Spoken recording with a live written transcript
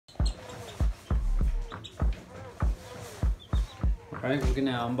Alright, we're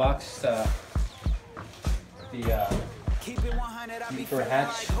gonna unbox the Leiper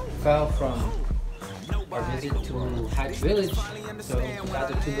hatch file from our visit to Hatch Village. So we got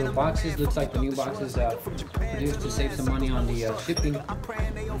the 2 little boxes. Looks like the new boxes produced to save some money on the shipping,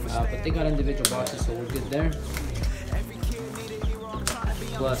 but they got individual boxes, so we're good there.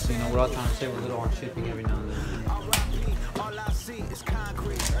 Plus, you know, we're all trying to save a little on shipping every now and then.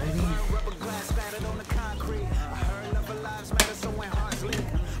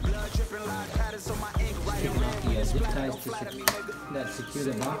 Taking off the zip ties that secure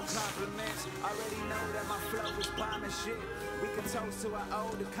the box. We can toast to our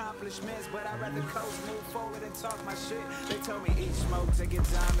old accomplishments, but I'd rather coast, move forward and talk my shit. They told me each smoke, take your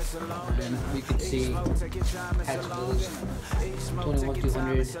time, it's a long dinner. You can see Hatch Village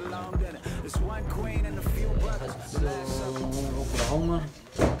 21200 It's one queen and a few brothers. Oklahoma.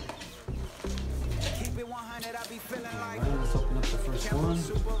 Let's open up the first one.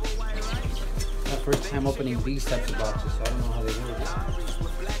 My first time opening these types of boxes, so I don't know how they work.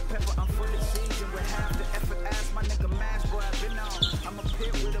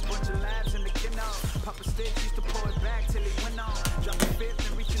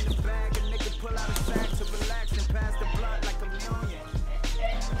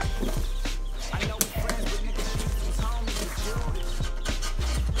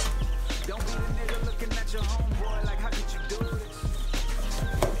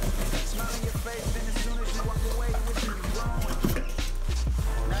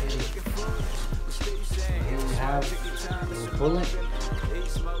 Bullet.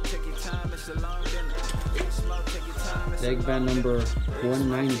 Leg band number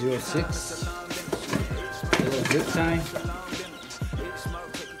 1906. Little zip tie.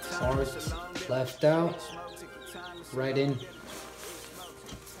 Part left out. Right in. She's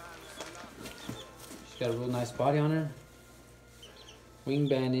got a real nice body on her. Wing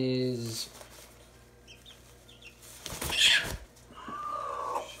band is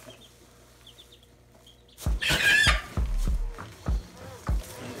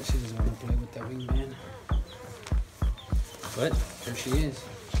but there she is.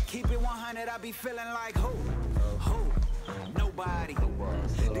 Keep it 100, I be feeling like who? Nobody.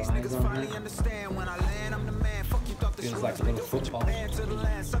 These niggas finally understand when I land, I'm the man. Fuck you thought this feels like a little football. To the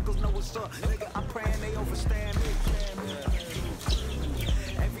land, suckers know what's up. Nigga, I'm praying they overstand me.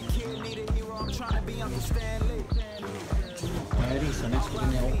 Every kid need a hero, I'm trying to be Uncle Stanley. Alrighty, so next we're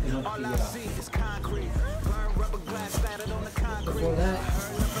gonna open up the before that,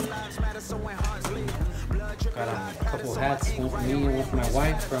 got a couple hats, one for me and one for my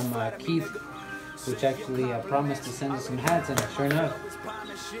wife from Keith, which actually promised to send us some hats, and sure enough,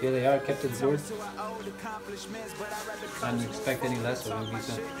 here they are, kept his word. I didn't expect any less, so he's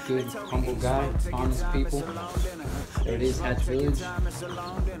a good, humble guy, honest people. There it is, Hatch Village. One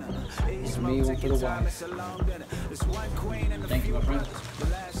for me, one for the wife. Thank you, my friend.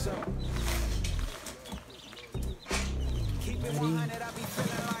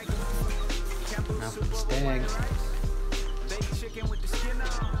 Now for the stag.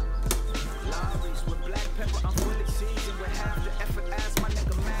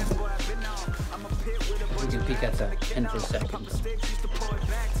 We can peek at the end for a second.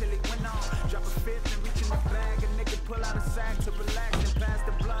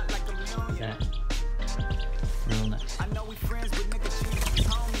 Yeah. Real nice.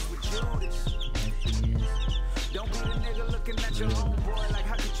 Don't be the nigga looking at your homeboy like,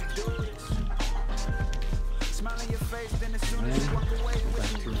 how could you do this? Smile on your face, then as soon as you walk away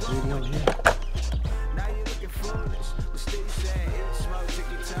with you, now you're looking foolish, but still you saying, eat smoke, take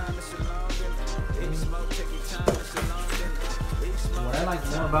your time, it's a long dinner. Eat smoke, take your time, it's a long dinner. What I like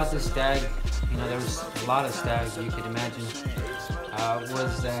more about this stag, you know, there was a lot of stags you could imagine,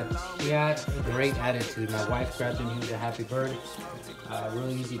 was that he had a great attitude. My wife grabbed him, he was a happy bird,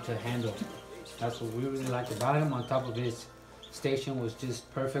 really easy to handle. That's what we really liked about him. On top of his station was just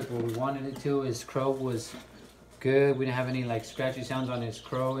perfect where we wanted it to. His crow was good. We didn't have any like scratchy sounds on his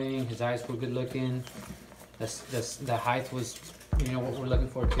crowing. His eyes were good looking. The height was, you know, what we're looking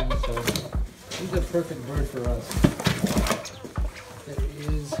for too. So he's a perfect bird for us. There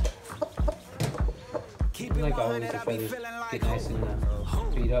he is. Like always, the feathers get nice and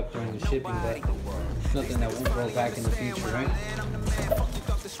beat up during the shipping, but nothing that won't grow back in the future, right?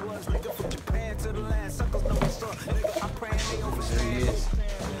 There he is.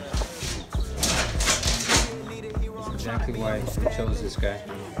 That's exactly why I chose this guy.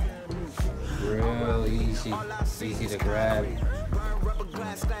 Real easy to grab.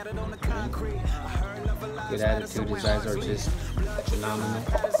 Good attitude. His eyes are just phenomenal.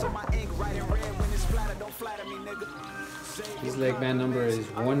 His leg band number is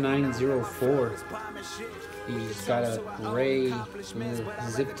 1904. He's got a gray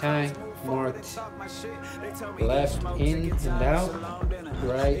zip tie marked left in and out,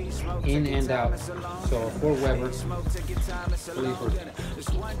 right in and out. So 4 Weber. Leiper.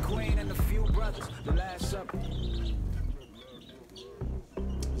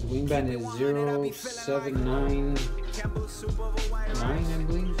 His wing band is 0799, I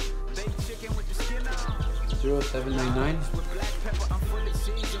believe. 0799.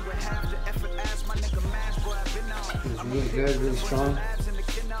 He's really good, really strong.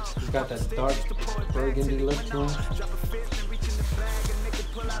 He's got that dark burgundy look to him.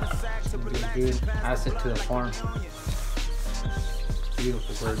 Really good asset to the farm.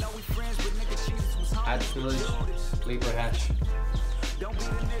 Beautiful bird. Hatch village, Leiper hatch. Don't be the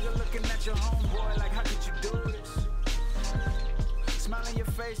nigga looking at your homeboy like, how could you do this? Smile on your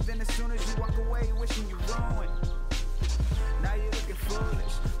face, then as soon as you walk away, wishing you ruined. Now you're looking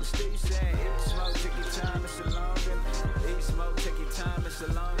foolish, but still you say, eat smoke, take your time, it's a long dinner. Eat smoke, take your time, it's a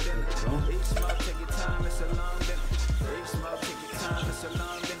long dinner. Eat smoke, take your time, it's a long dinner. Eat smoke, take your time, it's a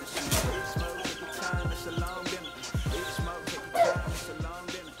long dinner. Eat smoke, take your time, it's a long dinner. Eat smoke, take your time, it's a long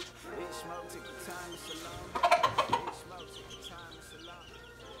dinner. Eat smoke, take your time, it's a long dinner. Eat smoke, take your time, it's a long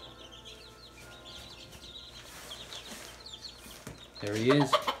dinner. There he is.